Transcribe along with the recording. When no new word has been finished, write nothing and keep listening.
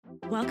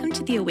Welcome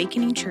to the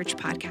Awakening Church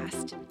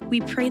podcast.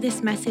 We pray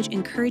this message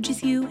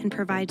encourages you and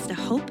provides the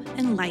hope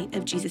and light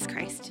of Jesus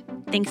Christ.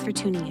 Thanks for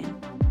tuning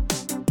in.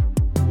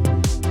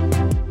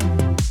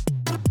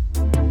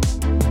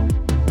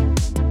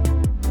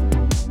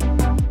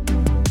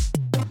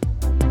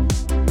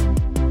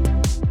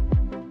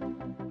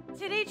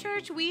 Today,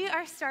 church, we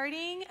are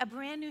starting a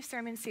brand new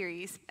sermon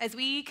series. As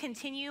we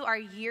continue our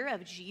year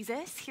of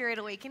Jesus here at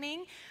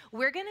Awakening,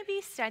 we're going to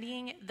be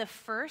studying the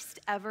first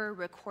ever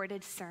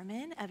recorded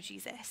sermon of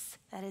Jesus.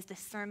 That is the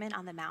Sermon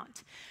on the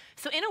Mount.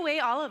 So in a way,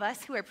 all of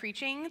us who are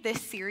preaching this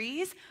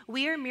series,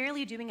 we are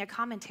merely doing a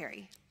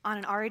commentary on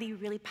an already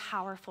really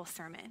powerful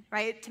sermon,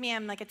 right? To me,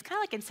 I'm like, it's kind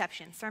of like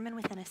Inception, sermon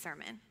within a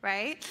sermon,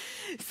 right?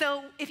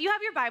 So if you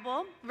have your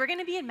Bible, we're going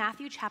to be in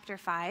Matthew chapter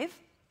 5.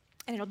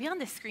 And it'll be on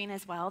the screen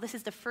as well. This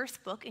is the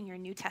first book in your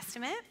New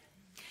Testament.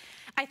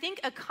 I think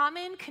a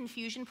common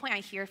confusion point I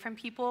hear from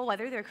people,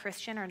 whether they're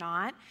Christian or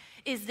not,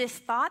 is this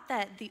thought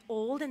that the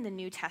Old and the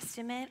New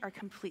Testament are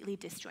completely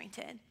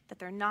disjointed, that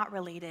they're not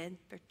related,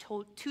 they're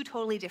two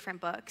totally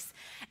different books.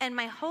 And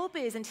my hope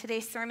is in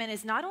today's sermon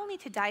is not only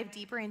to dive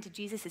deeper into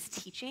Jesus'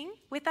 teaching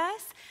with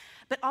us,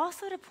 but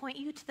also to point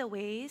you to the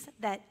ways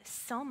that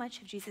so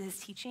much of Jesus'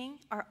 teaching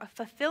are a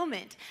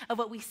fulfillment of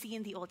what we see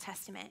in the Old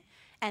Testament.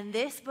 And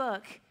this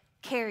book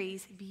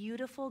carries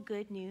beautiful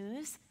good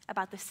news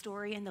about the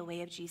story and the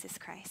way of Jesus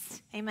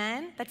Christ.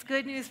 Amen? That's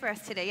good news for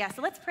us today. Yeah,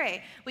 so let's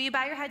pray. Will you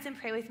bow your heads and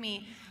pray with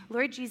me?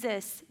 Lord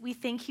Jesus, we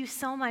thank you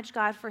so much,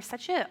 God, for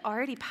such an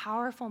already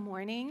powerful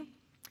morning.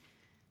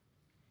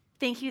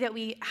 Thank you that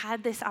we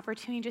had this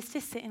opportunity just to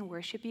sit and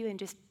worship you and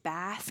just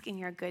bask in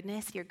your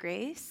goodness, your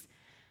grace.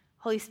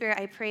 Holy Spirit,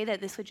 I pray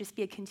that this would just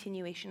be a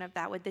continuation of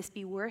that. Would this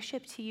be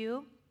worship to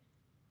you?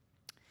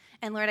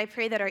 And Lord, I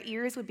pray that our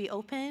ears would be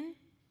open,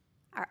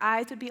 our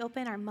eyes would be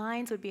open, our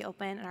minds would be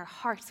open, and our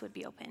hearts would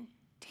be open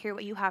to hear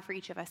what you have for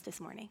each of us this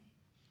morning.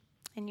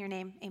 In your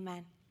name,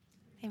 amen.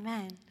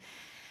 Amen.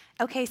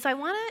 Okay, so I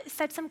want to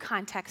set some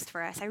context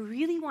for us. I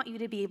really want you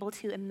to be able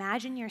to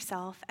imagine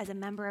yourself as a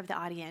member of the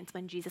audience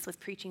when Jesus was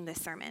preaching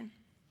this sermon.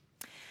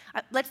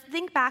 Let's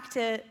think back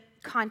to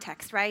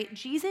context, right?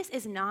 Jesus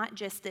is not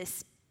just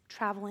this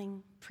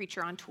traveling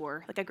preacher on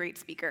tour, like a great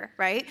speaker,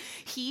 right?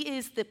 He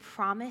is the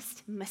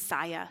promised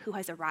Messiah who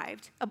has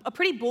arrived. A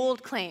pretty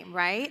bold claim,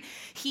 right?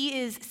 He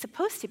is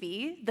supposed to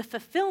be the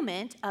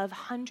fulfillment of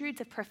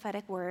hundreds of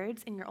prophetic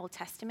words in your Old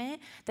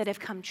Testament that have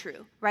come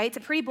true, right? It's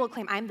a pretty bold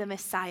claim. I'm the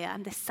Messiah.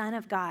 I'm the Son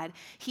of God.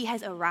 He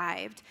has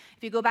arrived.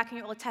 If you go back in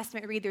your Old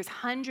Testament, read, there's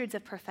hundreds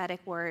of prophetic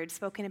words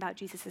spoken about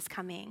Jesus'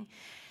 coming.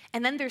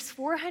 And then there's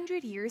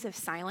 400 years of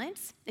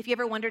silence. If you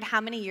ever wondered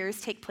how many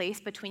years take place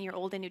between your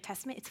Old and New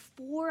Testament, it's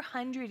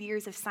 400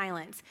 years of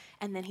silence,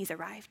 and then he's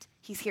arrived.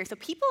 He's here. So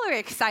people are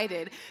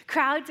excited.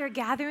 Crowds are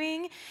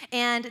gathering,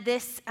 and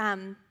this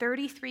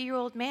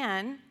 33-year-old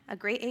man, a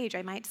great age,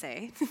 I might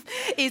say,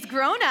 is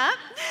grown up,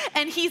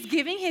 and he's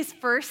giving his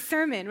first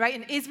sermon, right,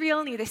 in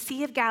Israel near the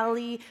Sea of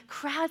Galilee.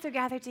 Crowds are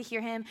gathered to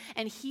hear him,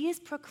 and he is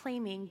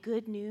proclaiming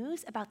good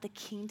news about the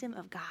kingdom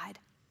of God.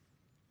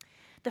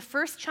 The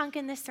first chunk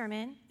in this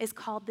sermon is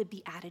called the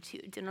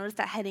Beatitudes. And notice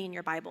that heading in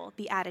your Bible,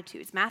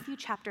 Beatitudes, Matthew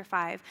chapter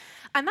 5.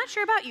 I'm not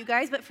sure about you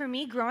guys, but for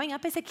me, growing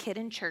up as a kid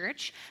in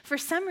church, for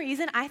some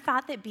reason, I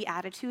thought that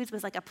Beatitudes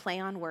was like a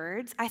play on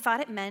words. I thought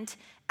it meant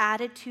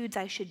attitudes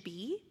I should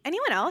be.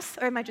 Anyone else?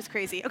 Or am I just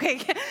crazy? Okay,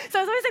 so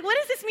I was always like, what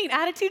does this mean?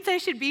 Attitudes I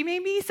should be,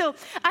 maybe? So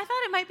I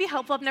thought it might be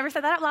helpful. I've never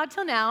said that out loud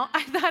till now.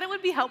 I thought it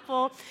would be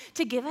helpful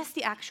to give us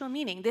the actual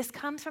meaning. This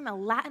comes from a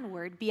Latin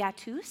word,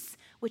 beatus,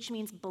 which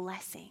means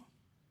blessing.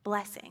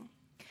 Blessing.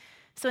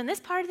 So in this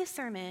part of the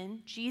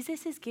sermon,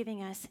 Jesus is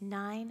giving us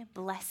 9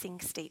 blessing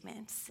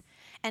statements.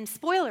 And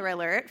spoiler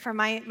alert for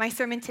my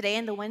sermon today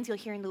and the ones you'll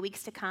hear in the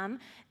weeks to come,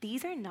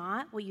 these are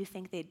not what you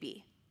think they'd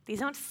be.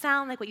 These don't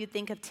sound like what you'd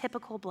think of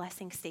typical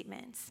blessing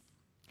statements.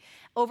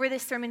 Over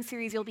this sermon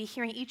series, you'll be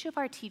hearing each of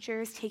our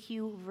teachers take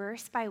you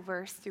verse by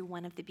verse through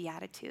one of the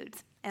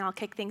Beatitudes. And I'll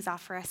kick things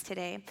off for us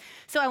today.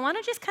 So I want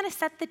to just kind of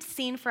set the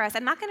scene for us.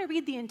 I'm not going to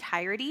read the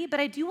entirety, but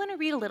I do want to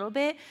read a little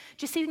bit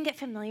just so you can get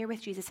familiar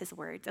with Jesus'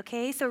 words,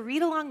 okay? So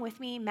read along with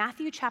me,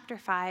 Matthew chapter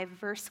 5,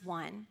 verse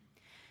 1.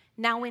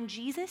 Now when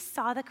Jesus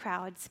saw the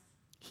crowds,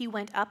 he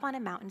went up on a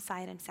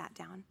mountainside and sat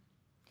down.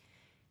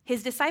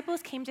 His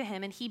disciples came to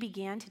him, and he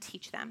began to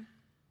teach them.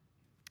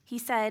 He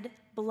said,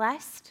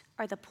 "Blessed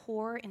are the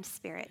poor in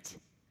spirit,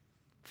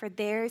 for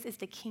theirs is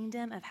the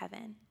kingdom of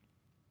heaven.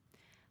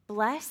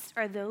 Blessed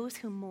are those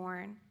who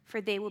mourn,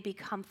 for they will be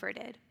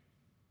comforted.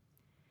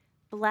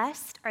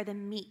 Blessed are the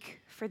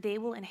meek, for they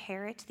will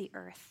inherit the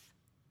earth.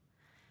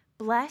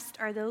 Blessed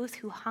are those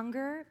who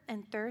hunger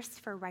and thirst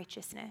for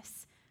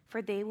righteousness,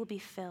 for they will be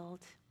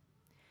filled.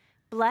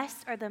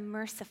 Blessed are the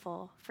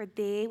merciful, for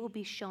they will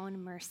be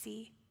shown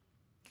mercy.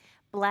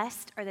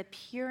 Blessed are the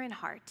pure in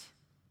heart,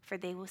 for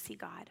they will see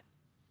God."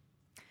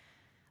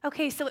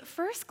 Okay, so at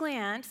first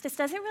glance, this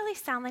doesn't really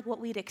sound like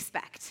what we'd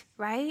expect,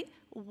 right?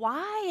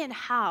 Why and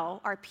how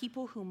are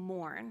people who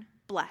mourn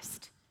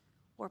blessed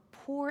or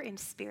poor in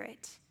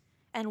spirit?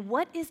 And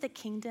what is the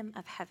kingdom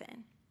of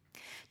heaven?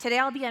 Today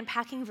I'll be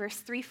unpacking verse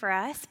 3 for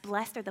us.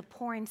 Blessed are the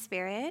poor in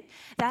spirit.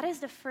 That is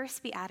the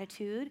first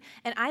beatitude.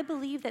 And I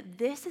believe that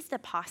this is the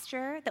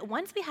posture that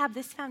once we have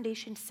this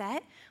foundation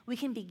set, we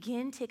can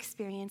begin to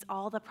experience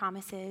all the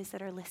promises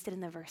that are listed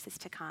in the verses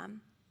to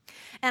come.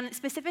 And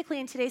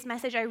specifically in today's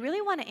message, I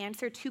really want to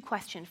answer two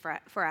questions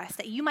for us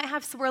that you might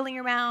have swirling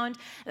around,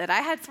 that I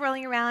had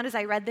swirling around as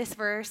I read this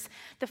verse.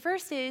 The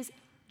first is,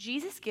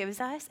 Jesus gives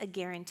us a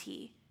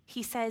guarantee.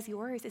 He says,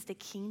 yours is the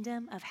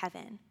kingdom of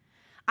heaven.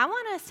 I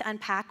want us to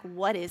unpack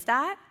what is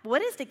that?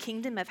 What is the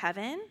kingdom of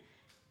heaven?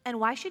 And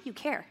why should you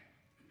care?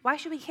 Why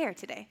should we care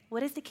today?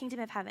 What is the kingdom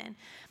of heaven?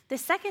 The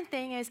second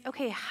thing is,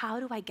 okay, how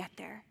do I get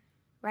there?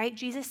 Right?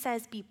 Jesus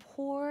says, be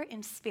poor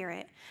in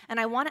spirit. And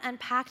I want to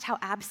unpack how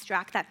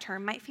abstract that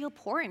term might feel,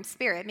 poor in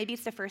spirit. Maybe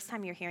it's the first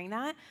time you're hearing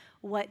that.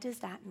 What does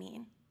that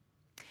mean?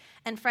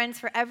 And friends,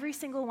 for every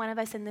single one of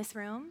us in this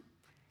room,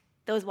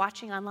 those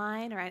watching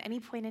online or at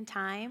any point in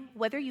time,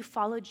 whether you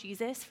followed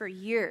Jesus for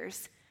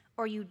years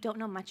or you don't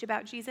know much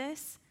about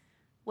Jesus,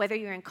 whether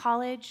you're in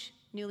college,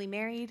 newly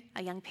married,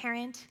 a young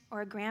parent,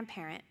 or a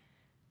grandparent,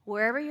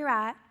 wherever you're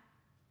at,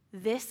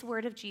 this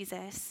word of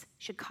Jesus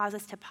should cause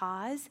us to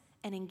pause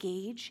and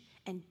engage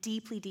and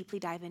deeply, deeply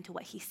dive into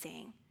what he's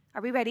saying.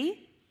 Are we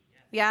ready?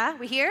 Yeah,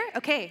 we here?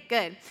 Okay,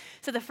 good.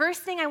 So the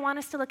first thing I want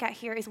us to look at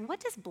here is, what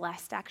does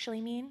blessed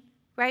actually mean?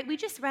 Right? We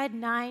just read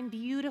 9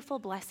 beautiful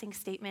blessing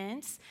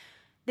statements.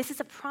 This is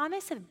a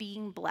promise of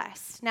being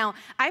blessed. Now,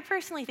 I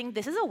personally think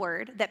this is a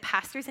word that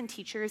pastors and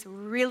teachers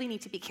really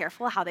need to be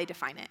careful how they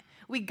define it.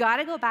 We got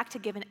to go back to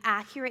give an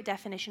accurate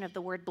definition of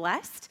the word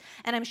blessed.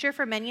 And I'm sure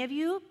for many of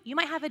you, you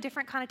might have a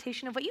different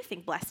connotation of what you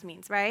think blessed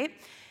means, right?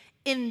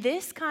 In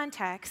this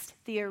context,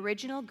 the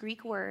original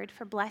Greek word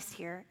for blessed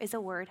here is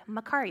a word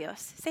makarios.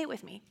 Say it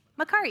with me,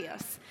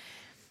 makarios.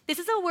 This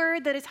is a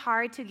word that is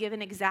hard to give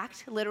an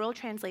exact literal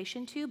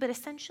translation to, but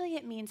essentially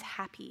it means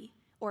happy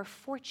or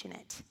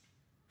fortunate,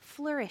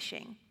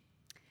 flourishing.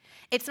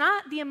 It's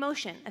not the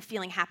emotion of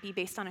feeling happy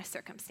based on a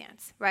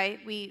circumstance, right?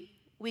 We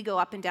go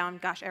up and down,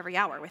 gosh, every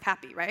hour with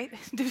happy, right?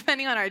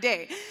 Depending on our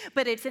day.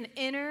 But it's an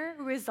inner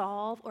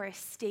resolve or a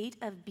state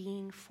of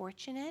being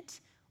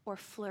fortunate or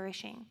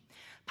flourishing.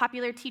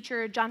 Popular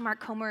teacher John Mark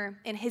Comer,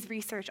 in his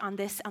research on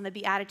the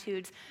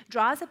Beatitudes,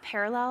 draws a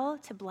parallel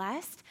to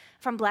blessed,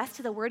 from blessed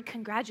to the word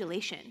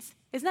congratulations.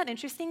 Isn't that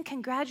interesting?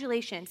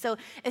 Congratulations. So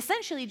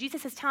essentially,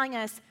 Jesus is telling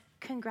us,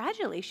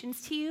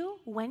 congratulations to you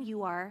when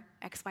you are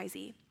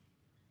XYZ.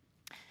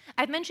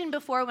 I've mentioned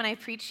before when I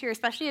preached here,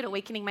 especially at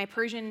Awakening, my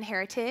Persian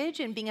heritage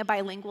and being a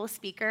bilingual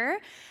speaker.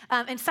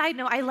 And side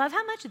note, I love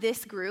how much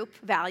this group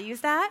values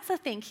that, so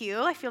thank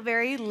you. I feel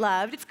very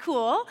loved. It's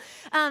cool.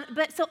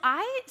 But so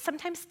I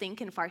sometimes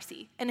think in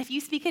Farsi. And if you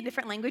speak a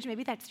different language,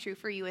 maybe that's true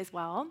for you as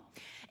well.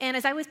 And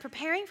as I was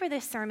preparing for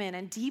this sermon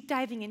and deep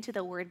diving into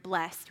the word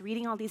blessed,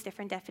 reading all these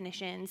different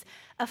definitions,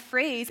 a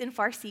phrase in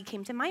Farsi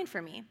came to mind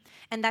for me.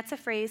 And that's a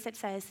phrase that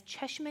says,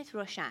 cheshmet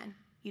roshan.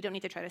 You don't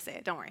need to try to say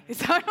it. Don't worry.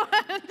 It's a hard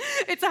one.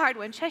 It's a hard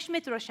one.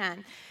 Cheshmet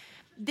roshan.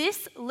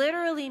 This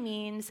literally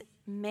means,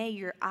 may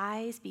your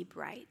eyes be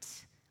bright.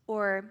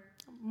 Or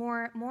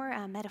more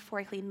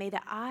metaphorically, may the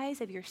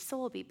eyes of your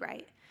soul be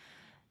bright.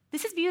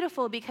 This is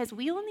beautiful because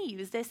we only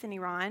use this in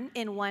Iran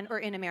or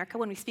in America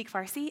when we speak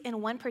Farsi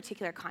in one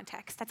particular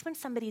context. That's when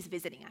somebody's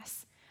visiting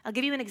us. I'll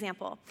give you an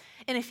example.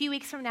 In a few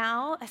weeks from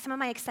now, some of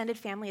my extended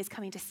family is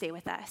coming to stay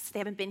with us. They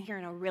haven't been here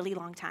in a really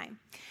long time.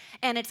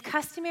 And it's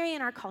customary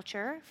in our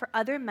culture for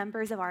other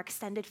members of our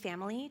extended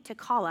family to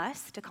call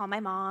us, to call my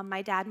mom,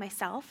 my dad,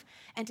 myself,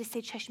 and to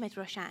say cheshmet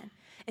roshan.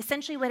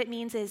 Essentially what it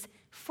means is,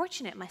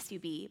 fortunate must you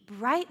be,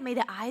 bright may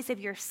the eyes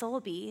of your soul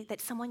be that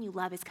someone you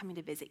love is coming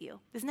to visit you.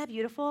 Isn't that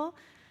beautiful?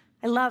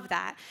 I love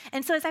that.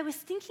 And so as I was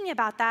thinking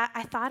about that,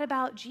 I thought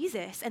about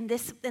Jesus and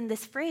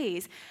this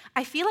phrase.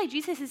 I feel like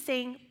Jesus is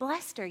saying,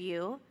 blessed are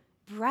you,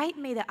 bright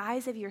may the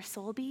eyes of your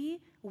soul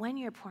be when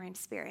you're poor in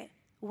spirit,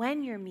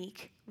 when you're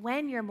meek,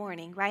 when you're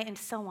mourning, right? And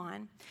so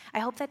on.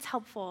 I hope that's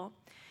helpful.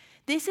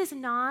 This is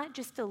not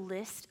just a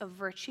list of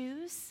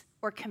virtues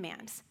or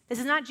commands. This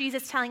is not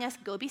Jesus telling us,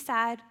 go be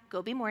sad,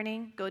 go be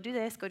mourning, go do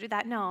this, go do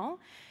that. No,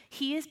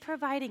 he is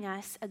providing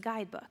us a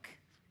guidebook.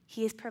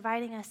 He is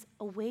providing us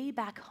a way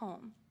back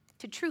home.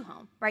 To true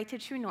home, right? To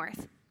true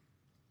north.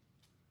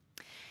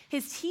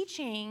 His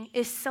teaching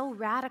is so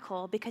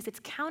radical because it's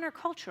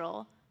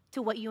countercultural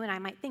to what you and I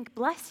might think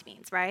blessed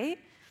means, right?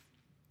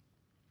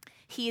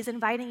 He is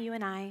inviting you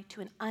and I to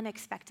an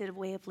unexpected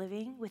way of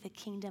living with a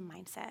kingdom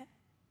mindset.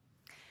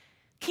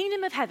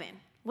 Kingdom of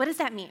heaven. What does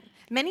that mean?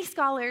 Many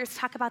scholars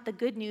talk about the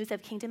good news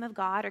of kingdom of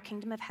God or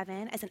kingdom of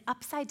heaven as an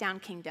upside-down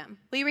kingdom.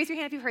 Will you raise your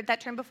hand if you've heard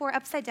that term before?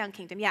 Upside-down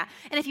kingdom, yeah.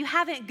 And if you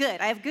haven't, good.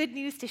 I have good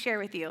news to share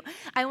with you.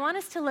 I want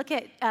us to look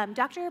at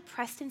Dr.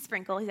 Preston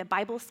Sprinkle. He's a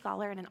Bible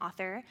scholar and an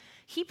author.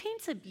 He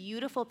paints a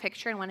beautiful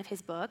picture in one of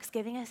his books,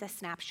 giving us a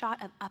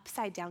snapshot of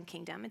upside-down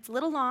kingdom. It's a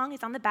little long.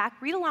 It's on the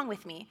back. Read along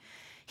with me.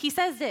 He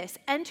says this,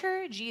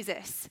 enter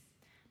Jesus.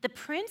 The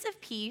Prince of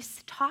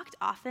Peace talked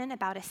often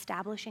about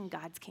establishing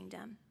God's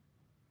kingdom.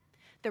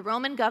 The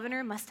Roman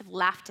governor must have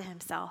laughed to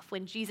himself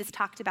when Jesus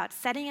talked about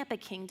setting up a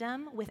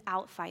kingdom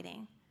without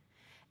fighting.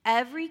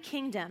 Every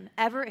kingdom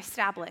ever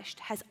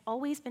established has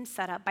always been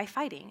set up by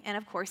fighting and,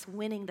 of course,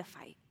 winning the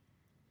fight.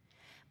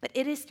 But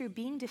it is through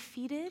being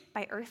defeated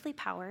by earthly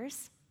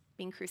powers,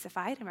 being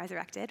crucified and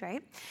resurrected,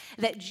 right,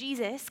 that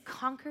Jesus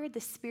conquered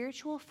the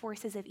spiritual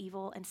forces of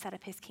evil and set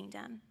up his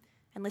kingdom.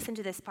 And listen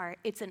to this part.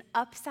 It's an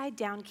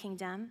upside-down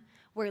kingdom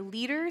where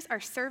leaders are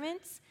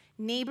servants,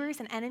 neighbors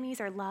and enemies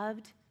are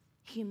loved,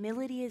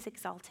 humility is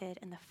exalted,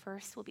 and the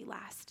first will be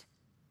last.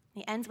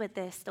 And he ends with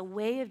this: the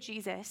way of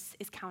Jesus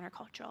is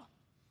countercultural.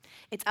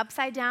 It's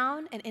upside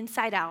down and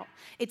inside out.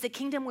 It's a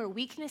kingdom where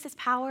weakness is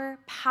power,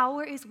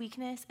 power is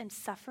weakness, and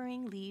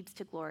suffering leads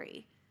to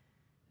glory.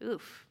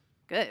 Oof,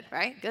 good,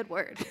 right? Good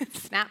word.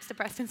 Snaps to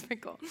Preston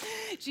Sprinkle.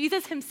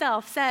 Jesus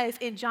himself says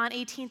in John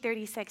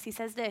 18:36, he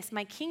says this: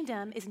 my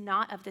kingdom is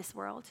not of this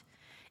world.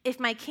 If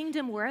my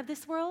kingdom were of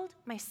this world,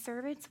 my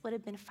servants would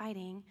have been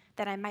fighting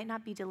that I might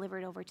not be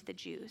delivered over to the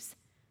Jews.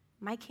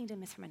 My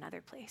kingdom is from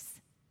another place.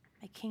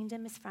 My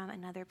kingdom is from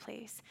another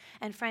place.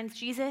 And friends,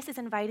 Jesus is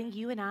inviting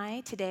you and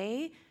I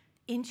today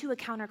into a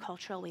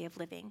countercultural way of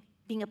living,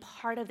 being a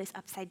part of this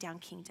upside-down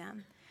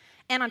kingdom.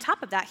 And on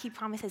top of that, he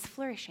promises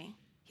flourishing.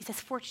 He says,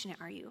 fortunate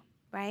are you,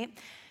 right?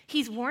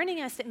 He's warning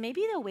us that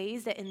maybe the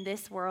ways that in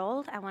this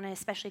world, I want to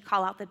especially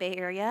call out the Bay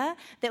Area,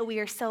 that we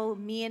are so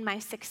me and my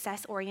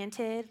success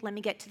oriented, let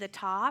me get to the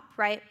top,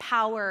 right?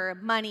 Power,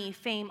 money,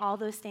 fame, all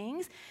those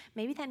things,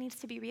 maybe that needs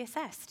to be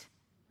reassessed.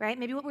 Right?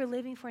 Maybe what we're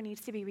living for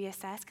needs to be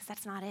reassessed because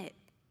that's not it.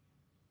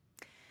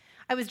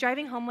 I was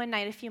driving home one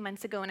night a few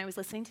months ago and I was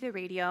listening to the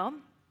radio.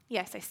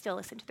 Yes, I still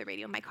listen to the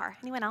radio in my car.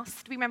 Anyone else?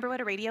 Do we remember what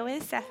a radio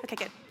is? Okay,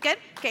 good. Good?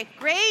 Okay,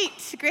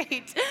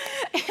 great.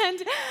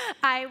 And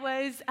I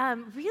was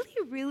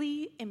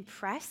really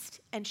impressed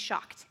and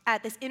shocked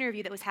at this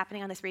interview that was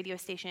happening on this radio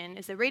station.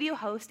 It's a radio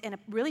host and a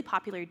really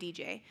popular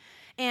DJ.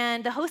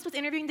 And the host was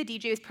interviewing the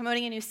DJ, was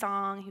promoting a new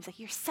song. He was like,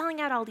 you're selling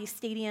out all these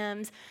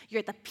stadiums. You're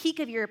at the peak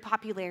of your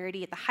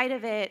popularity, at the height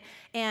of it,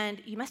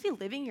 and you must be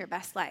living your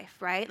best life,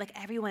 right? Like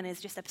everyone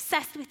is just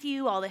obsessed with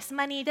you, all this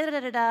money,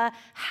 da-da-da-da-da.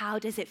 How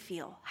does it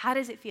feel? How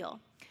does it feel?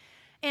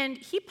 And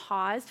he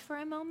paused for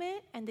a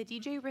moment, and the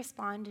DJ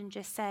responded and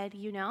just said,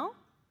 you know,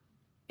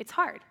 it's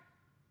hard.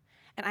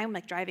 And I'm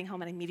like driving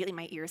home, and immediately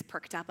my ears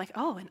perked up, like,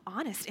 oh, an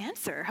honest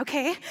answer.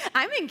 Okay,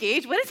 I'm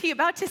engaged. What is he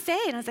about to say?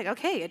 And I was like,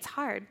 okay, it's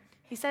hard.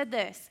 He said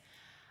this: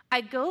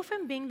 I go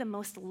from being the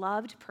most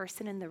loved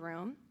person in the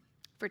room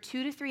for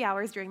 2 to 3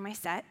 hours during my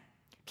set.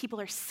 People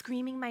are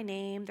screaming my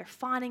name. They're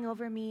fawning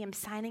over me. I'm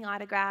signing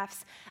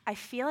autographs. I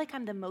feel like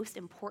I'm the most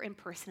important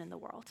person in the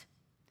world.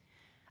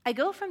 I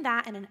go from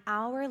that, and an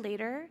hour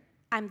later,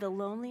 I'm the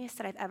loneliest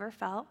that I've ever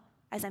felt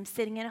as I'm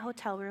sitting in a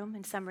hotel room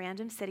in some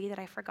random city that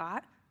I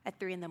forgot at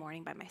 3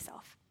 a.m. by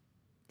myself.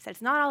 He said,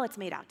 it's not all it's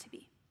made out to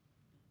be.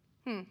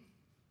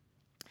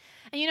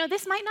 And you know,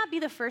 this might not be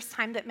the first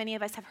time that many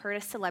of us have heard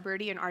a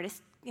celebrity or an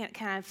artist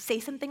kind of say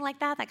something like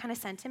that kind of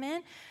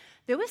sentiment.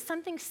 There was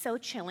something so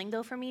chilling,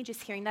 though, for me,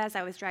 just hearing that as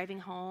I was driving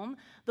home,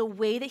 the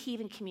way that he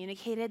even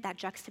communicated that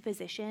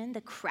juxtaposition, the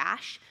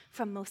crash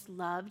from most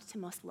loved to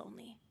most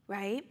lonely,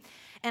 right?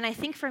 And I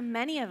think for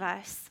many of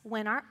us,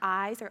 when our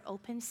eyes are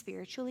open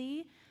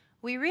spiritually,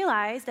 we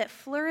realize that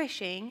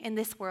flourishing in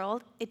this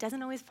world, it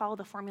doesn't always follow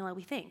the formula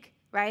we think.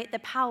 Right? The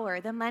power,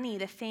 the money,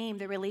 the fame,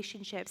 the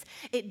relationships,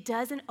 it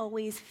doesn't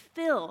always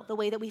fill the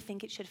way that we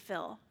think it should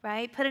fill,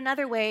 right? Put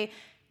another way,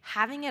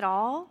 having it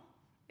all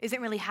isn't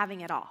really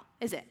having it all,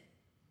 is it?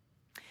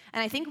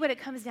 And I think what it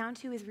comes down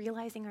to is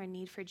realizing our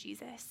need for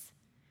Jesus,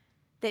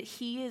 that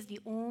he is the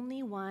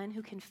only one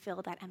who can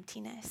fill that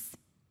emptiness.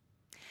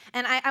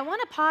 And I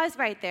want to pause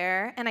right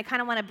there, and I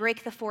kind of want to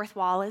break the fourth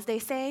wall, as they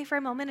say, for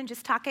a moment and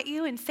just talk at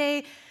you and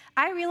say,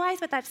 I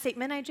realize with that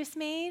statement I just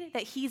made,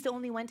 that he's the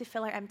only one to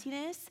fill our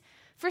emptiness.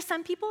 For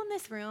some people in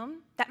this room,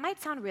 that might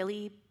sound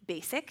really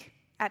basic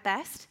at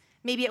best.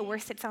 Maybe at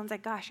worst it sounds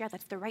like, gosh, yeah,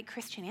 that's the right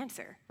Christian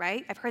answer,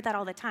 right? I've heard that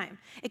all the time.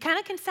 It kind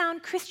of can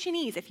sound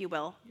Christianese, if you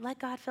will. Let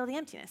God fill the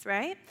emptiness,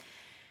 right?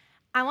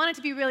 I wanted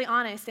to be really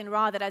honest and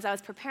raw that as I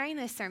was preparing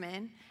this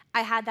sermon,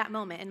 I had that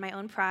moment in my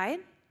own pride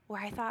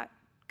where I thought,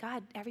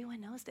 God,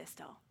 everyone knows this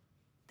though.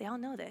 They all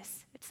know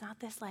this. It's not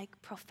this like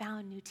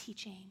profound new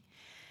teaching.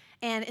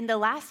 And in the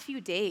last few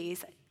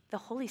days, the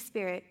Holy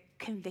Spirit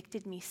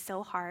convicted me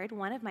so hard,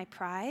 one, of my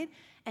pride,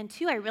 and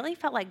two, I really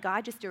felt like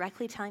God just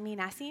directly telling me,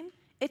 Nassim,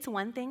 it's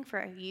one thing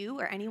for you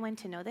or anyone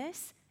to know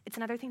this, it's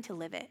another thing to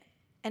live it.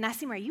 And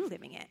Nassim, are you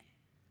living it?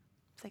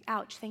 It's like,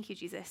 ouch, thank you,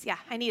 Jesus. Yeah,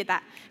 I needed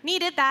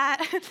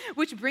that.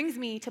 Which brings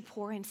me to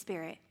poor in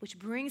spirit,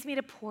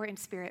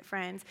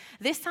 friends.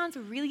 This sounds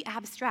really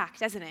abstract,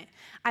 doesn't it?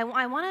 I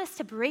want us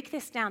to break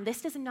this down.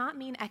 This does not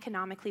mean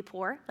economically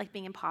poor, like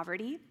being in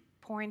poverty,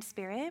 poor in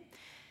spirit.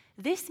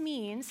 This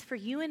means for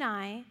you and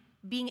I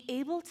being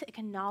able to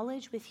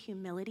acknowledge with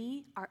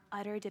humility our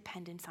utter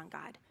dependence on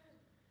God.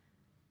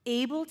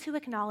 Able to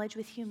acknowledge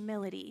with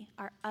humility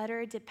our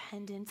utter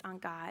dependence on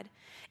God.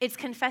 It's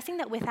confessing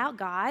that without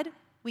God,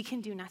 we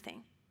can do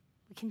nothing.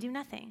 We can do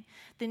nothing.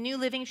 The New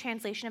Living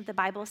Translation of the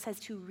Bible says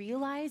to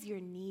realize your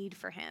need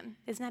for him.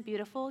 Isn't that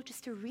beautiful?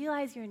 Just to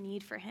realize your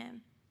need for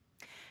him.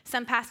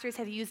 Some pastors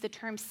have used the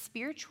term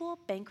spiritual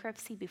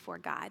bankruptcy before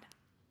God.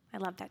 I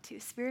love that too,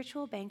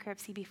 spiritual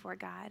bankruptcy before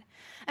God.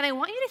 And I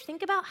want you to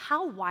think about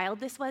how wild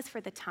this was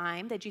for the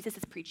time that Jesus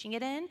is preaching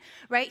it in,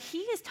 right? He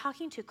is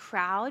talking to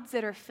crowds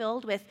that are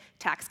filled with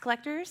tax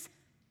collectors,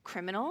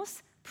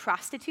 criminals,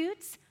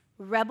 prostitutes,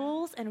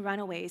 rebels and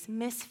runaways,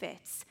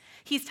 misfits.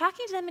 He's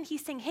talking to them and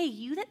he's saying, hey,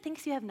 you that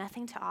thinks you have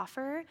nothing to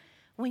offer,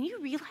 when you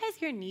realize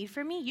your need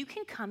for me, you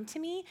can come to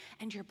me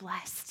and you're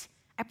blessed.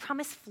 I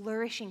promise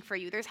flourishing for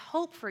you. There's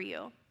hope for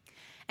you.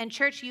 And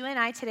church, you and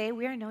I today,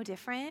 we are no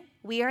different.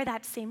 We are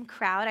that same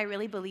crowd. I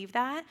really believe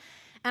that.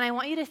 And I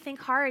want you to think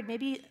hard,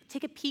 maybe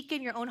take a peek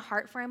in your own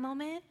heart for a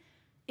moment.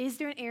 Is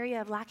there an area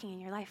of lacking in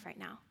your life right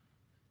now?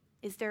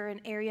 Is there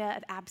an area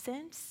of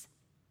absence?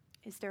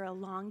 Is there a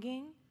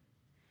longing?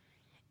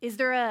 Is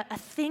there a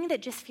thing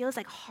that just feels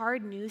like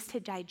hard news to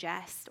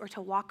digest or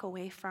to walk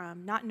away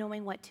from, not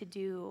knowing what to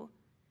do?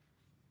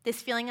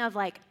 This feeling of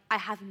like, I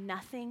have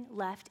nothing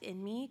left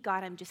in me.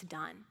 God, I'm just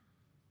done,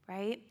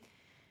 right?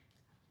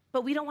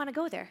 But we don't want to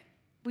go there.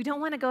 We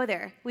don't want to go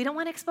there. We don't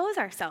want to expose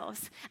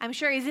ourselves. I'm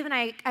sure as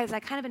I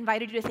kind of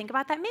invited you to think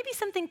about that, maybe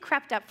something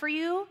crept up for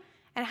you.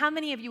 And how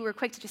many of you were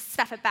quick to just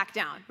stuff it back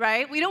down,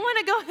 right? We don't want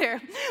to go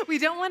there. We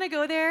don't want to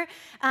go there.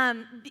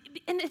 And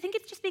I think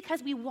it's just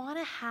because we want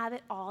to have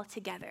it all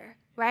together,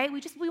 right?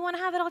 We want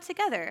to have it all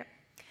together.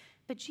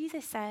 But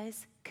Jesus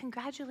says,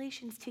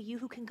 congratulations to you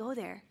who can go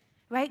there,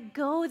 right?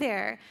 Go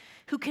there,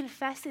 who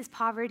confesses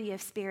poverty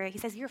of spirit. He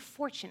says, you're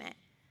fortunate.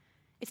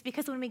 It's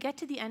because when we get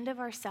to the end of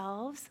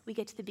ourselves, we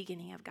get to the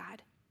beginning of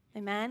God.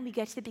 Amen? We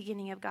get to the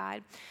beginning of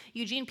God.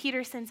 Eugene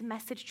Peterson's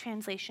Message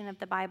translation of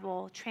the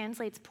Bible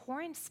translates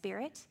poor in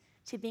spirit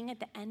to being at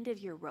the end of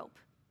your rope.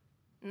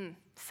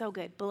 So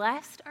good.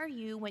 Blessed are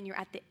you when you're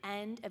at the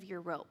end of your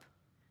rope.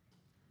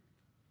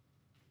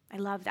 I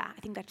love that.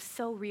 I think that's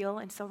so real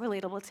and so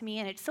relatable to me.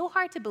 And it's so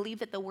hard to believe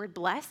that the word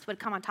blessed would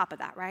come on top of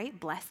that, right?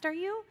 Blessed are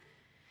you?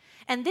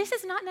 And this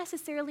is not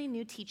necessarily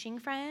new teaching,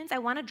 friends. I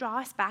want to draw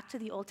us back to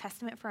the Old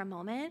Testament for a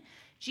moment.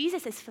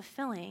 Jesus is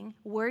fulfilling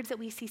words that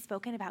we see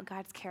spoken about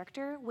God's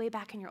character way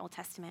back in your Old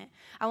Testament.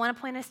 I want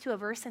to point us to a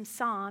verse in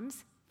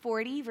Psalms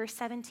 40, verse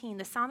 17.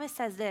 The psalmist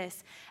says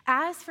this,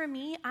 as for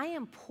me, I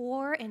am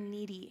poor and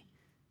needy.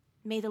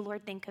 May the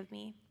Lord think of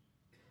me.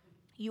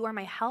 You are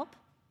my help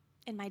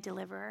and my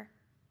deliverer.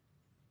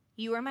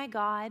 You are my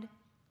God.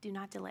 Do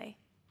not delay.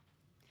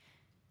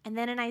 And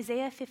then in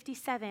Isaiah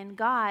 57,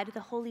 God,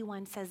 the Holy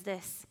One, says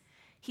this.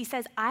 He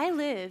says, I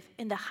live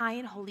in the high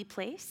and holy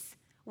place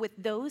with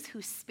those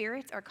whose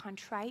spirits are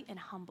contrite and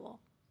humble.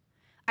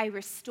 I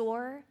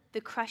restore the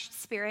crushed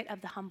spirit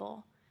of the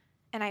humble,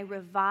 and I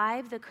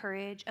revive the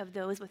courage of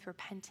those with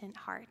repentant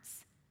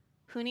hearts.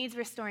 Who needs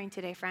restoring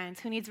today, friends?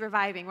 Who needs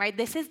reviving, right?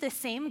 This is the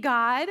same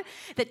God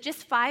that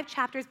just 5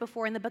 chapters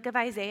before in the book of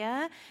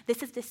Isaiah,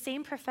 this is the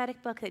same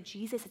prophetic book that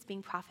Jesus is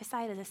being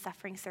prophesied as a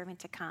suffering servant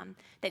to come,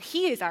 that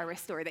he is our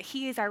restorer, that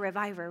he is our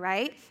reviver,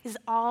 right? This is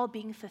all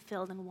being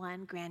fulfilled in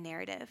one grand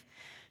narrative.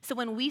 So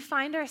when we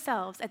find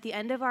ourselves at the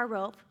end of our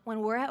rope,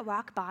 when we're at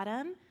rock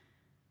bottom,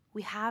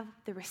 we have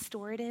the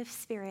restorative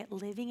spirit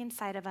living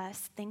inside of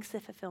us thanks to the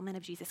fulfillment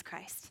of Jesus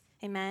Christ.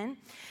 Amen?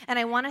 And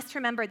I want us to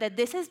remember that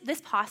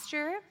this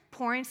posture,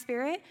 poor in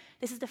spirit,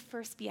 this is the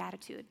first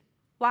beatitude.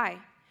 Why?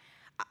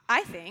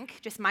 I think,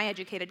 just my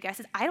educated guess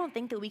is, I don't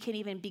think that we can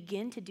even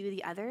begin to do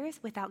the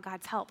others without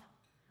God's help.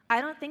 I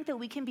don't think that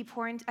we can be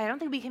I don't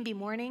think we can be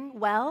mourning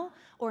well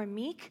or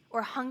meek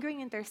or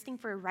hungering and thirsting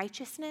for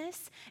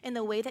righteousness in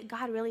the way that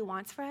God really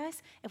wants for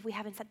us if we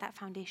haven't set that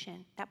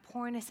foundation, that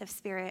poorness of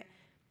spirit,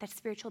 that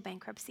spiritual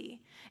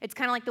bankruptcy. It's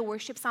kind of like the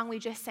worship song we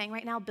just sang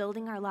right now,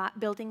 building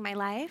my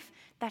life.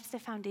 That's the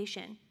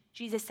foundation.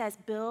 Jesus says,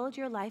 build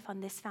your life on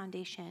this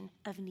foundation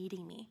of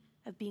needing me,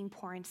 of being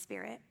poor in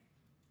spirit.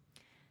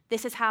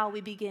 This is how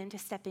we begin to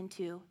step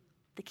into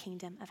the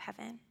kingdom of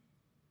heaven.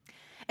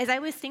 As I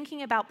was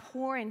thinking about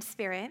poor in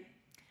spirit,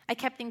 I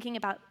kept thinking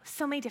about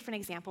so many different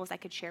examples I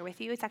could share with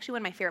you. It's actually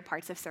one of my favorite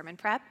parts of sermon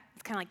prep.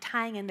 It's kind of like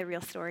tying in the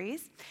real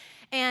stories.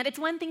 And it's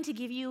one thing to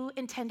give you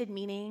intended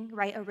meaning,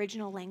 right,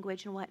 original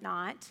language and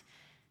whatnot.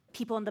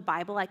 People in the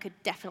Bible I could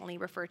definitely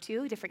refer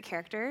to, different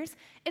characters.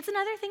 It's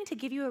another thing to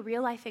give you a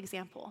real life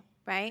example,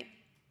 right?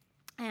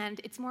 And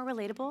it's more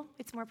relatable,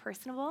 it's more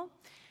personable.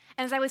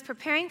 And as I was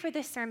preparing for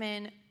this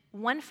sermon,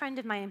 one friend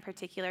of mine in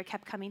particular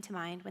kept coming to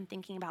mind when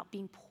thinking about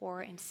being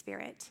poor in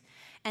spirit.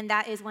 And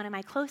that is one of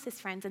my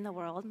closest friends in the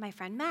world, my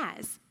friend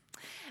Maz.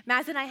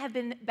 Maz and I have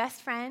been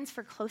best friends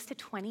for close to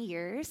 20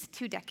 years,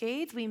 2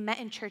 decades. We met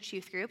in church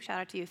youth group,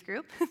 shout out to youth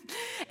group.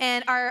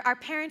 And our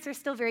parents are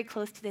still very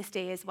close to this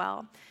day as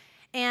well.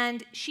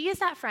 And she is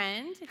that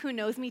friend who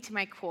knows me to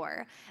my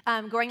core.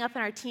 Growing up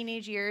in our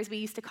teenage years, we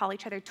used to call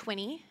each other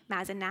Twinny,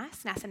 Maz and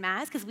Nas and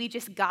Maz, because we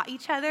just got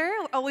each other,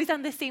 always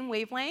on the same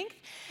wavelength.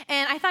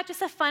 And I thought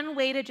just a fun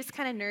way to just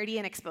kind of nerdy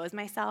and expose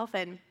myself.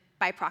 And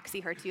by proxy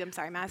her too. I'm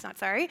sorry, Maz, not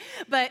sorry.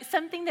 But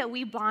something that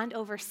we bond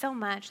over so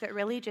much that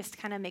really just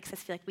kind of makes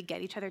us feel like we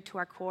get each other to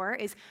our core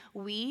is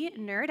we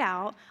nerd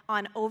out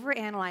on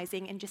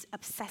overanalyzing and just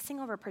obsessing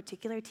over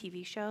particular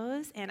TV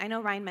shows. And I know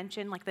Ryan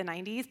mentioned like the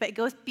 90s, but it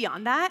goes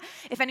beyond that.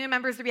 If anyone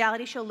remembers the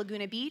reality show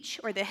Laguna Beach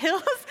or The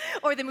Hills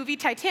or the movie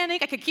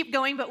Titanic, I could keep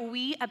going, but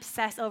we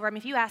obsess over them.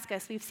 If you ask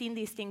us, we've seen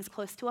these things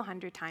close to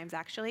 100 times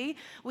actually.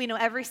 We know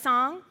every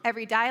song,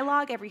 every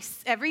dialogue, every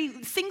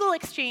single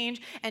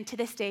exchange, and to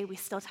this day we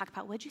still talk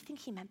about what do you think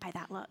he meant by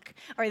that look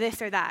or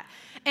this or that.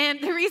 And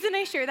the reason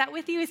I share that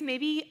with you is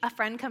maybe a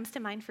friend comes to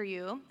mind for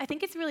you. I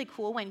think it's really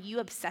cool when you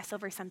obsess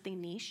over something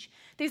niche.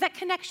 There's that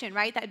connection,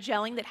 right? That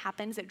gelling that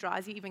happens that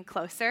draws you even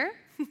closer.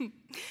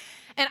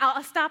 And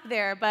I'll stop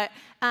there, but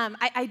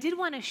I did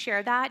want to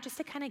share that just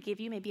to kind of give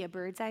you maybe a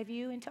bird's eye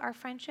view into our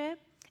friendship.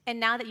 And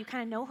now that you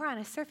kind of know her on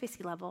a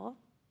surfacey level,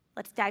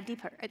 let's dive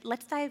deeper.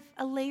 Let's dive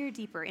a layer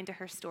deeper into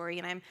her story.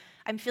 And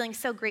I'm feeling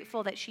so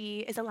grateful that she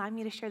is allowing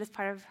me to share this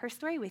part of her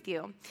story with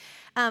you.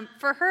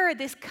 For her,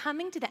 this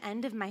coming to the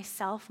end of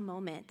myself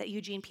moment that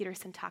Eugene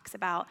Peterson talks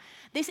about,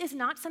 this is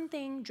not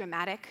something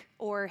dramatic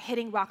or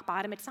hitting rock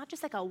bottom. It's not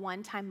just like a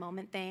one-time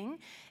moment thing.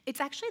 It's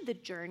actually the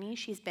journey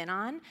she's been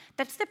on.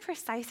 That's the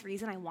precise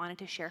reason I wanted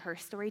to share her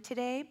story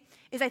today,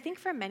 is I think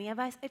for many of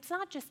us, it's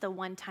not just the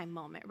one-time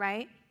moment,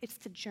 right? It's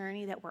the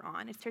journey that we're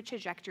on. It's her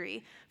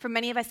trajectory. For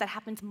many of us, that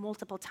happens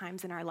multiple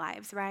times in our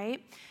lives,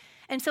 right?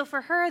 And so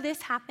for her,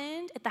 this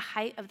happened at the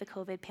height of the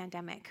COVID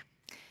pandemic.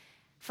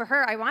 For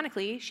her,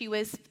 ironically, she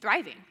was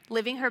thriving,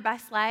 living her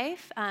best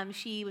life.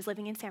 She was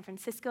living in San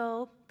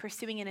Francisco,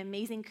 pursuing an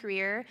amazing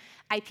career,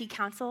 IP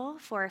counsel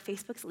for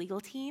Facebook's legal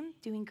team,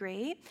 doing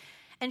great.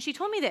 And she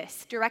told me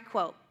this, direct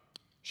quote.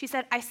 She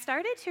said, "I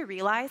started to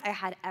realize I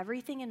had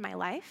everything in my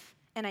life,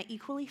 and I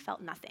equally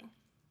felt nothing."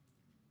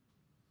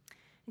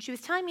 And she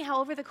was telling me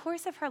how over the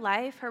course of her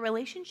life, her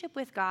relationship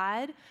with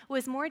God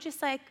was more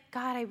just like,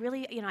 God,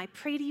 I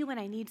pray to you when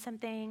I need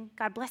something.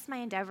 God, bless my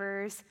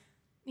endeavors.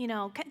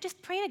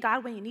 Just pray to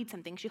God when you need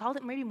something. She called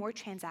it maybe more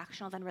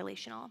transactional than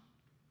relational.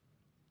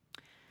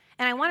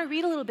 And I want to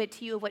read a little bit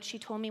to you of what she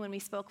told me when we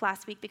spoke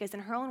last week, because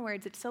in her own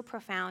words, it's so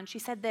profound. She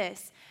said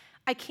this,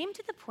 "I came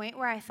to the point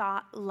where I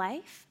thought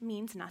life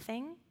means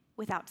nothing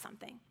without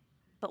something.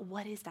 But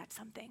what is that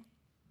something?"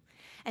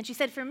 And she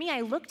said, for me,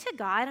 I looked to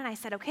God and I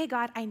said, okay,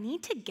 God, I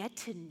need to get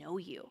to know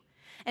you.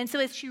 And so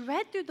as she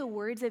read through the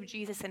words of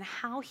Jesus and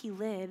how he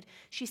lived,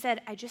 she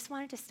said, I just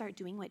wanted to start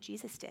doing what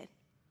Jesus did.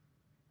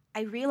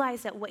 I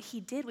realized that what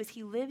he did was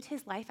he lived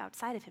his life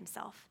outside of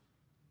himself.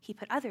 He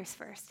put others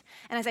first.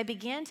 And as I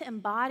began to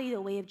embody the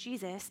way of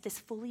Jesus, this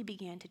fully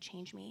began to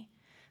change me.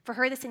 For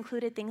her, this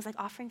included things like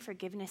offering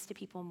forgiveness to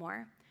people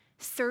more,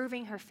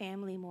 serving her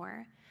family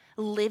more,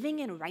 living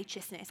in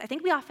righteousness. I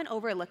think we often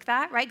overlook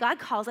that, right? God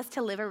calls us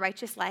to live a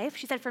righteous life.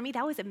 She said, for me,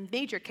 that was a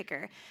major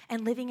kicker.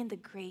 And living in the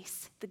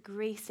grace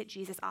that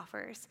Jesus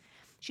offers.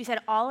 She said,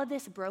 all of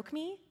this broke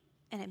me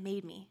and it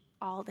made me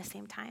all at the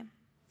same time.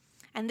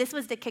 And this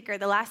was the kicker,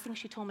 the last thing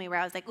she told me where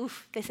I was like,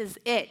 oof, this is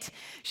it.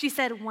 She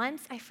said,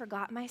 once I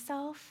forgot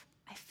myself,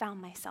 I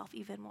found myself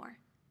even more.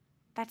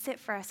 That's it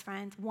for us,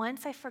 friends.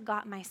 Once I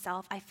forgot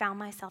myself, I found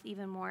myself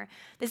even more.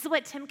 This is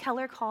what Tim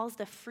Keller calls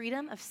the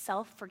freedom of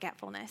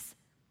self-forgetfulness.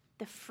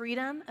 The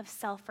freedom of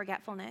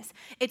self-forgetfulness.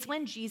 It's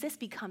when Jesus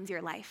becomes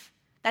your life.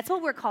 That's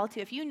what we're called to.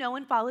 If you know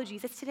and follow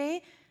Jesus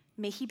today,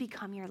 may he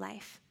become your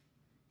life.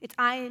 It's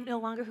I no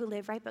longer who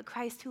live, right, but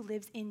Christ who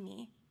lives in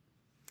me.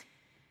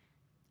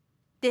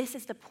 This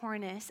is the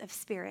poorness of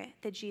spirit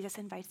that Jesus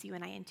invites you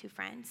and I into,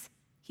 friends.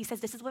 He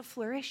says this is what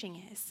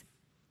flourishing is.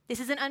 This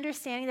is an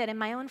understanding that in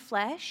my own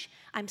flesh,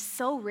 I'm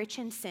so rich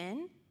in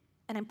sin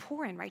and I'm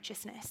poor in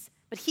righteousness.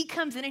 But he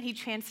comes in and he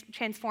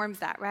transforms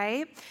that,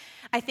 right?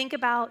 I think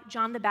about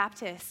John the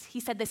Baptist. He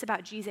said this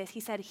about Jesus.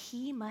 He said,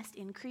 he must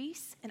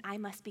increase and I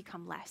must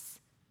become less,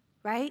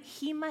 right?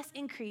 He must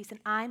increase and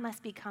I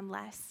must become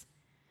less.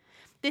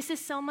 This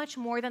is so much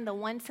more than the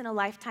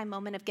once-in-a-lifetime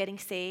moment of getting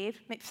saved.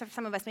 For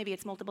some of us, maybe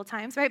it's multiple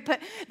times, right?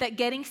 But that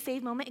getting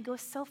saved moment, it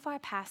goes so far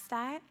past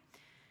that.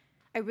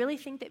 I really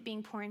think that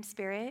being poor in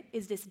spirit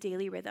is this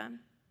daily rhythm.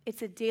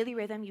 It's a daily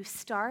rhythm. You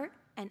start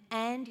and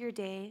end your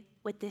day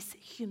with this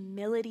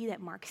humility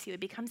that marks you. It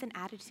becomes an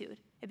attitude.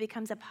 It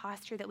becomes a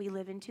posture that we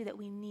live into, that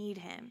we need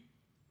him.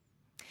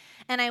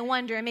 And I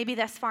wonder, maybe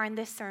thus far in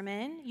this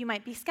sermon, you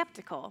might be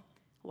skeptical.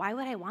 Why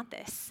would I want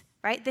this,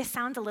 right? This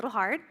sounds a little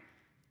hard,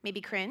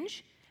 maybe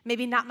cringe,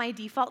 maybe not my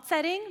default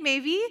setting,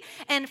 maybe.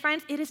 And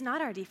friends, it is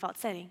not our default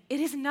setting. It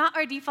is not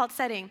our default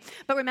setting.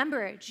 But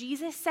remember,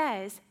 Jesus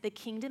says the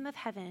kingdom of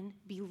heaven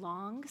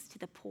belongs to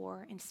the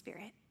poor in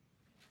spirit.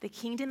 The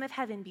kingdom of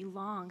heaven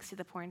belongs to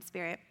the poor in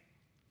spirit.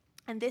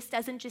 And this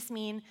doesn't just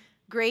mean,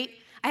 great,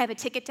 I have a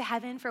ticket to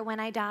heaven for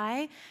when I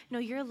die. No,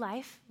 your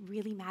life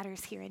really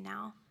matters here and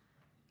now.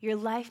 Your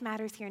life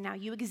matters here and now.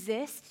 You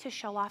exist to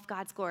show off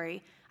God's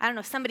glory. I don't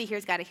know, somebody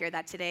here's got to hear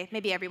that today.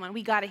 Maybe everyone,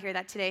 we got to hear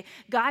that today.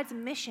 God's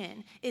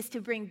mission is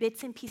to bring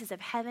bits and pieces of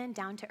heaven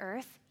down to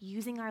earth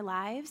using our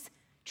lives,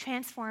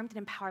 transformed and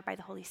empowered by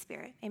the Holy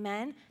Spirit.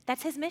 Amen?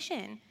 That's his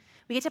mission.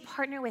 We get to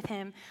partner with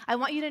him. I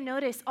want you to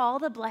notice all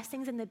the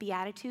blessings and the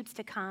Beatitudes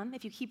to come.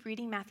 If you keep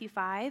reading Matthew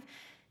 5,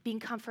 being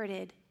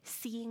comforted,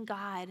 seeing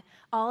God,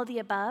 all of the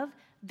above,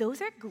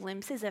 those are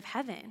glimpses of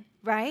heaven,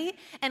 right?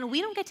 And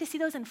we don't get to see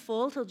those in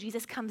full till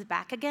Jesus comes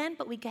back again,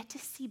 but we get to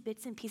see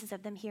bits and pieces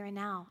of them here and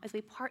now as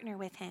we partner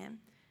with him.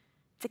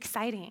 It's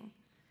exciting.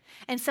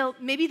 And so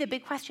maybe the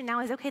big question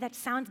now is, okay, that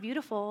sounds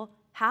beautiful.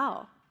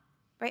 How?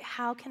 Right?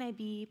 How can I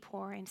be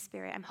poor in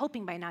spirit? I'm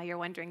hoping by now you're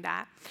wondering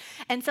that.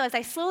 And so as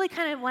I slowly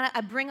kind of want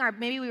to bring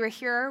maybe we were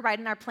here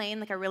riding our plane,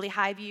 like a really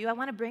high view, I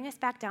want to bring us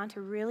back down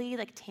to really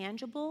like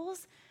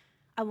tangibles.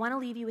 I want to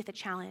leave you with a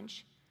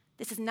challenge.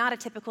 This is not a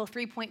typical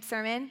 3-point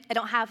sermon. I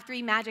don't have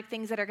 3 magic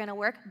things that are going to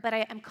work, but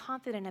I am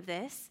confident of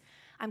this.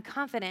 I'm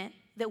confident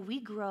that we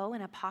grow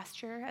in a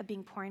posture of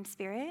being poor in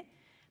spirit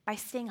by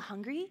staying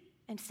hungry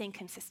and staying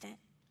consistent.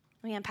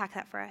 Let me unpack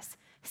that for us.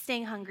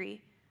 Staying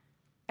hungry.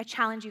 I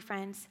challenge you,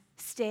 friends,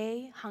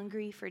 stay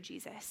hungry for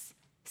Jesus.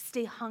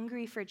 Stay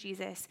hungry for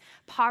Jesus.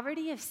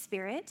 Poverty of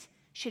spirit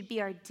should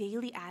be our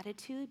daily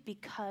attitude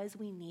because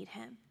we need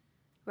him,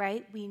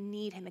 right? We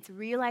need him. It's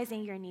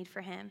realizing your need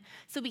for him.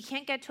 So we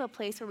can't get to a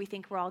place where we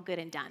think we're all good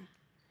and done.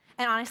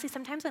 And honestly,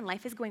 sometimes when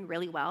life is going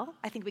really well,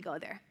 I think we go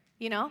there,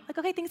 Like,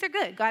 okay, things are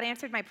good. God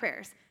answered my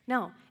prayers.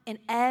 No, in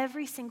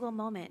every single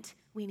moment,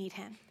 we need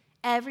him.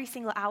 Every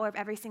single hour of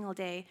every single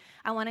day,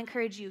 I want to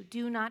encourage you,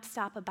 do not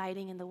stop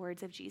abiding in the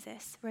words of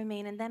Jesus.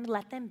 Remain in them.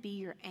 Let them be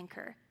your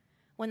anchor.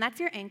 When that's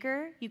your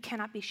anchor, you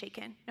cannot be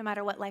shaken, no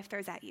matter what life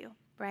throws at you,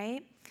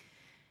 right?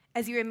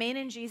 As you remain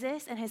in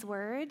Jesus and his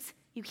words,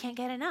 you can't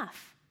get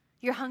enough.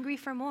 You're hungry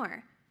for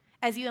more.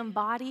 As you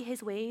embody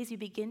his ways, you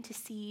begin to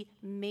see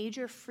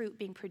major fruit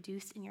being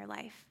produced in your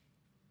life.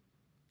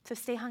 So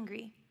stay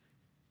hungry.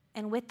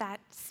 And with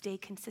that, stay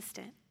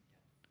consistent,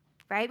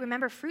 right?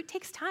 Remember, fruit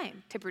takes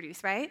time to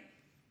produce, right?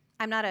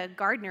 I'm not a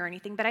gardener or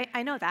anything, but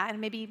I know that,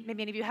 and maybe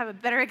any of you have a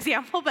better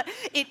example, but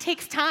it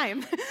takes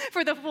time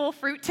for the full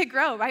fruit to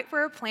grow, right?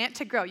 For a plant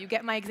to grow. You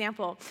get my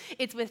example.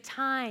 It's with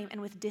time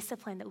and with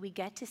discipline that we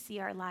get to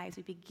see our lives.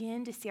 We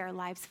begin to see our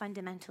lives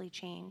fundamentally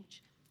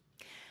change.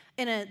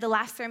 In the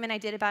last sermon I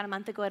did about a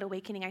month ago at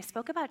Awakening, I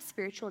spoke about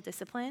spiritual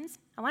disciplines.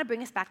 I want to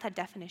bring us back to that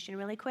definition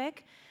really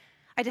quick.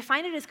 I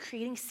defined it as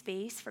creating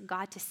space for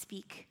God to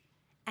speak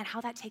and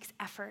how that takes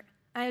effort.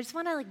 And I just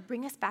want to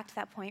bring us back to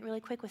that point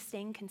really quick with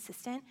staying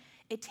consistent.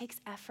 It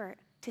takes effort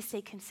to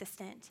stay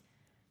consistent,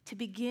 to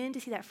begin to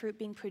see that fruit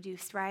being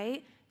produced,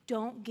 right?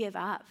 Don't give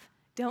up.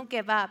 Don't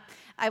give up.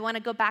 I want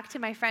to go back to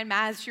my friend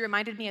Maz. She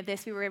reminded me of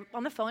this. We were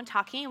on the phone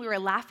talking, and we were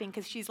laughing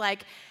because she's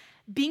like,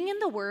 being in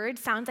the Word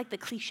sounds like the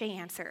cliche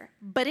answer,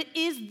 but it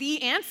is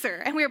the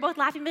answer. And we were both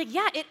laughing, like,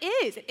 yeah, it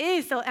is. It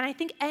is. So, and I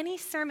think any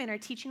sermon or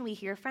teaching we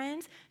hear,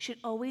 friends, should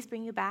always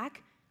bring you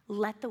back.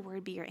 Let the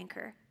Word be your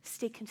anchor.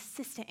 Stay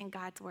consistent in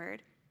God's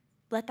Word.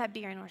 Let that be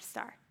your North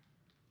Star.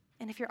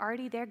 And if you're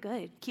already there,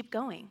 good. Keep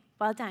going.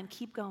 Well done.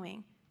 Keep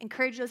going.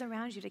 Encourage those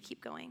around you to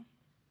keep going.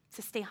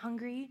 So stay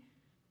hungry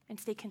and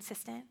stay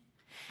consistent.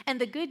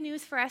 And the good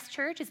news for us,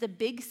 church, is the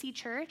Big C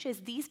church, is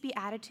these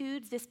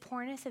Beatitudes, this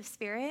poorness of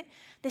spirit,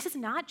 this is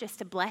not just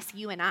to bless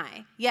you and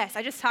I. Yes,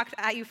 I just talked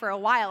at you for a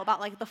while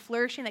about the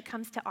flourishing that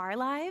comes to our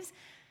lives,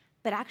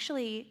 but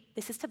actually,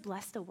 this is to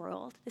bless the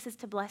world. This is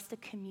to bless the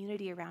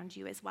community around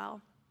you as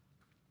well.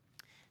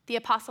 The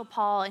Apostle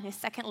Paul, in his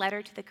second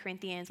letter to the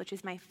Corinthians, which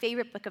is my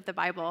favorite book of the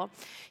Bible,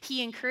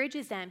 he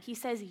encourages them. He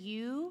says,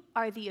 you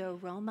are the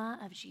aroma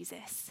of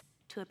Jesus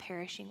to a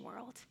perishing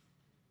world.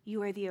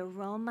 You are the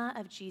aroma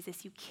of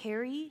Jesus. You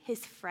carry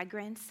his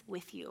fragrance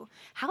with you.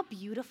 How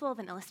beautiful of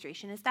an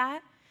illustration is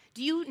that?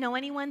 Do you know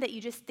anyone that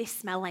they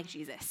smell like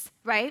Jesus,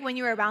 right? When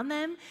you're around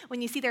them,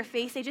 when you see their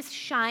face, they just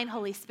shine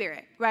Holy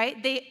Spirit,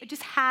 right? They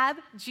just have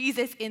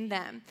Jesus in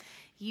them.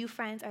 You,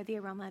 friends, are the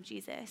aroma of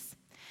Jesus.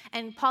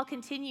 And Paul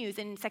continues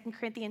in 2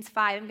 Corinthians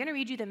 5. I'm going to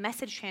read you the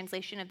Message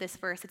translation of this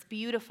verse. It's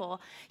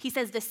beautiful. He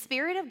says, the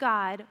Spirit of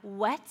God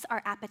whets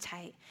our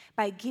appetite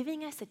by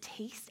giving us a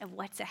taste of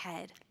what's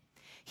ahead.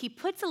 He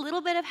puts a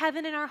little bit of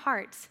heaven in our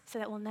hearts so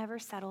that we'll never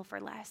settle for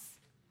less.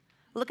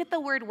 Look at the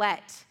word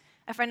wet.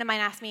 A friend of mine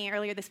asked me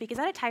earlier this week, is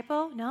that a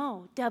typo?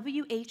 No,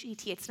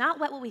 W-H-E-T. It's not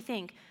wet what we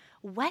think.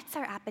 Whets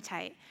our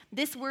appetite.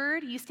 This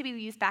word used to be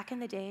used back in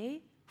the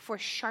day for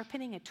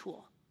sharpening a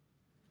tool.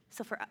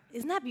 So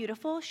isn't that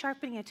beautiful?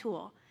 Sharpening a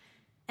tool.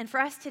 And for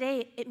us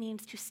today, it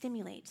means to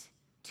stimulate,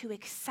 to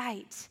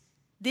excite.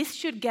 This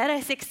should get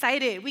us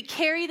excited. We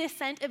carry the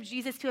scent of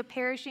Jesus to a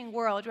perishing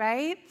world,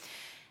 right?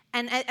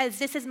 And as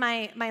this is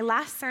my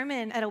last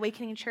sermon at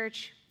Awakening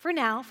Church, for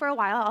now, for a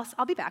while,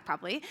 I'll be back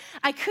probably,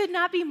 I could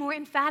not be more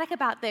emphatic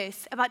about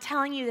this, about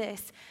telling you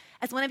this.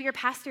 As one of your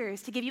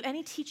pastors, to give you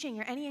any teaching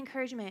or any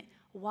encouragement,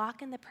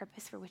 walk in the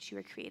purpose for which you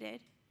were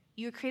created.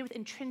 You were created with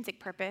intrinsic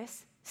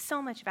purpose,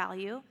 so much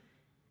value,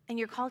 and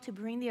you're called to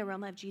bring the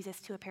aroma of Jesus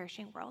to a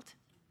perishing world.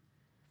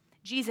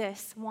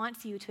 Jesus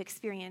wants you to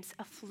experience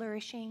a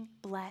flourishing,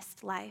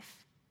 blessed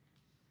life.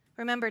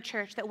 Remember,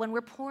 church, that when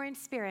we're poor in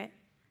spirit,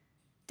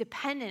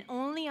 dependent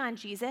only on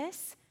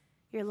Jesus,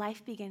 your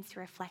life begins to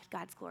reflect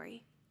God's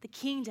glory, the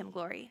kingdom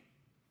glory,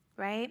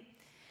 right?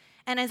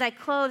 And as I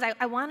close,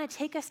 I want to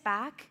take us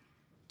back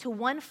to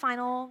one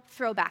final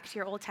throwback to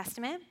your Old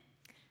Testament.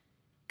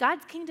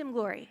 God's kingdom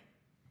glory.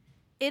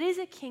 It is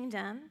a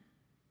kingdom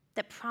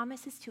that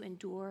promises to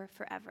endure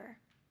forever.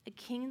 A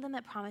kingdom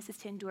that promises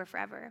to endure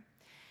forever.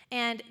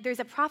 And there's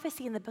a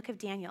prophecy in the book of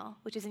Daniel,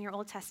 which is in your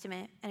Old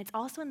Testament, and it's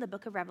also in the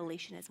book of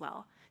Revelation as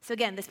well. So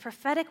again, this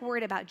prophetic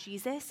word about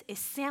Jesus is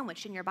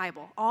sandwiched in your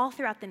Bible all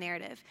throughout the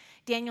narrative.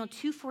 Daniel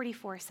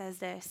 2:44 says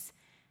this,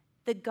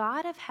 "The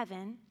God of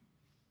heaven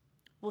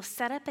will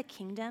set up a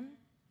kingdom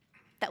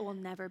that will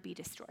never be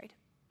destroyed,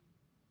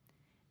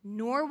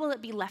 nor will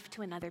it be left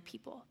to another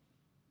people.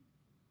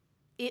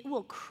 It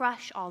will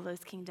crush all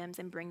those kingdoms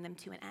and bring them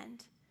to an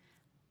end,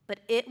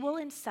 but it will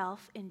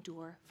itself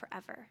endure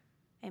forever."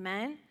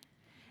 Amen?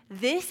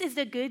 This is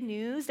the good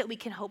news that we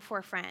can hope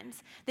for,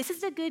 friends. This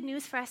is the good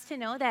news for us to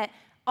know that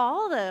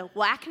all the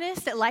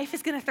whackness that life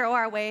is going to throw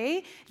our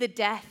way, the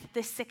death,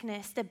 the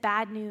sickness, the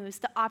bad news,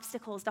 the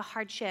obstacles, the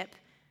hardship,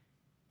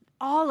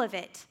 all of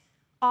it,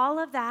 all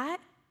of that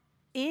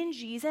in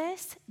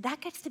Jesus,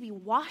 that gets to be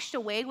washed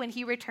away when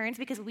he returns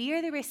because we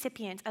are the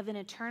recipients of an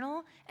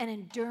eternal and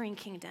enduring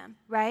kingdom,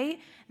 right?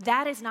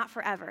 That is not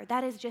forever.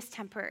 That is just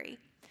temporary.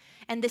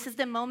 And this is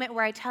the moment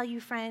where I tell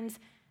you, friends,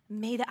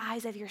 may the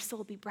eyes of your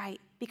soul be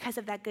bright because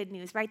of that good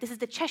news, right? This is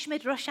the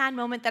Cheshmet Roshan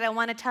moment that I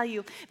want to tell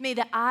you. May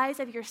the eyes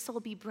of your soul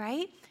be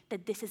bright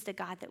that this is the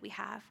God that we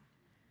have,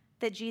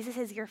 that Jesus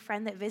is your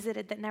friend that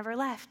visited, that never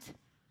left,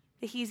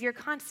 that he's your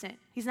constant.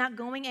 He's not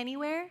going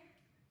anywhere.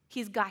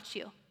 He's got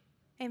you.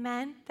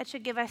 Amen? That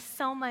should give us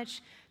so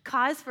much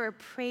cause for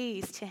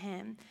praise to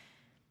him.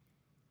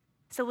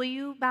 So will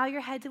you bow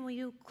your heads and will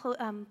you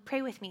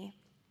pray with me?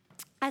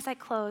 As I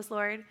close,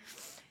 Lord,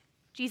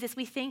 Jesus,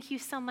 we thank you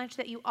so much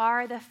that you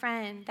are the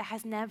friend that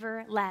has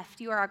never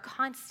left. You are our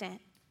constant.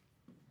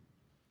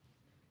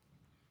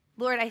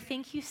 Lord, I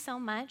thank you so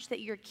much that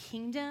your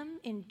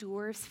kingdom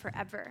endures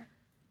forever.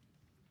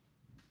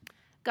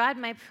 God,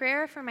 my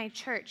prayer for my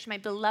church, my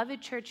beloved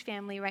church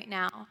family right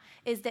now,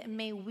 is that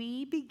may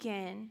we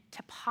begin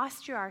to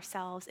posture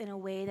ourselves in a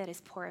way that is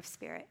poor of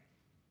spirit.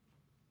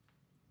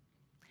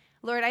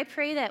 Lord, I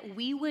pray that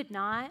we would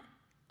not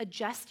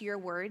adjust your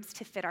words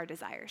to fit our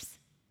desires.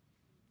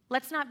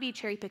 Let's not be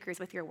cherry pickers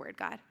with your word,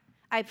 God.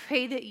 I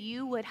pray that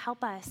you would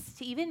help us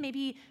to even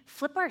maybe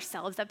flip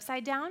ourselves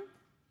upside down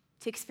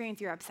to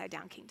experience your upside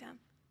down kingdom.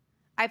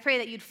 I pray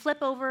that you'd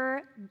flip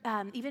over,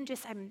 I'm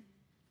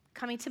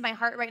coming to my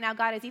heart right now,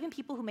 God, is even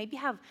people who maybe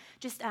have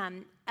just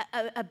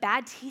a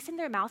bad taste in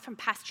their mouth from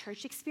past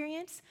church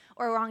experience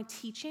or wrong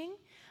teaching,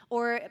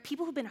 or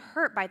people who've been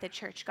hurt by the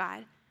church,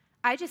 God.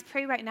 I just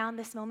pray right now in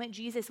this moment,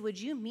 Jesus, would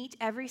you meet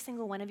every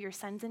single one of your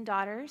sons and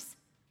daughters?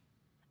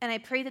 And I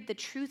pray that the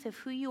truth of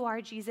who you are,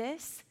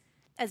 Jesus,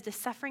 as the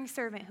suffering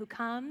servant who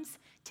comes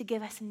to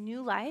give us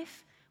new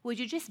life, would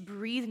you just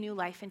breathe new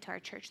life into our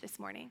church this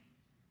morning?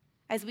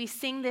 As we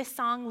sing this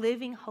song,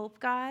 Living Hope,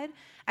 God,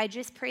 I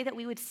just pray that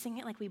we would sing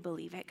it like we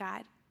believe it,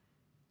 God,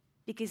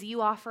 because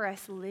you offer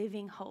us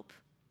living hope.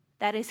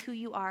 That is who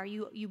you are.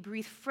 You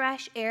breathe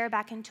fresh air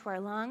back into our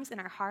lungs and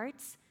our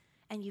hearts,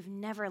 and you've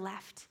never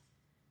left.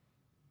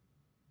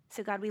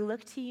 So God, we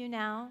look to you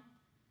now,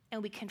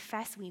 and we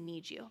confess we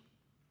need you.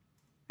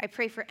 I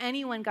pray for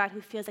anyone, God,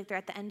 who feels like they're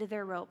at the end of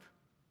their rope.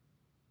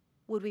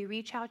 Would we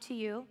reach out to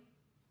you?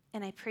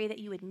 And I pray that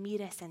you would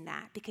meet us in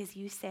that, because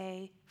you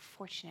say,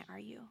 fortunate are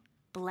you.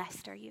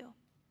 Blessed are you.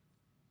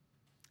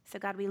 So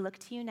God, we look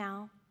to you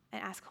now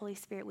and ask, Holy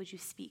Spirit, would you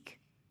speak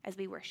as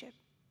we worship?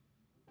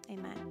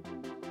 Amen.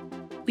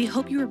 We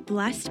hope you were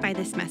blessed by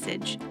this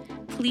message.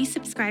 Please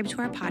subscribe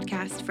to our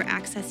podcast for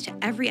access to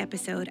every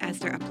episode as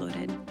they're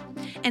uploaded.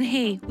 And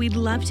hey, we'd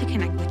love to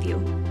connect with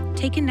you.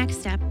 Take a next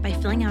step by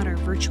filling out our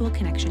virtual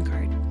connection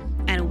card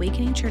at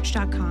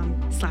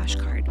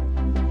awakeningchurch.com/card.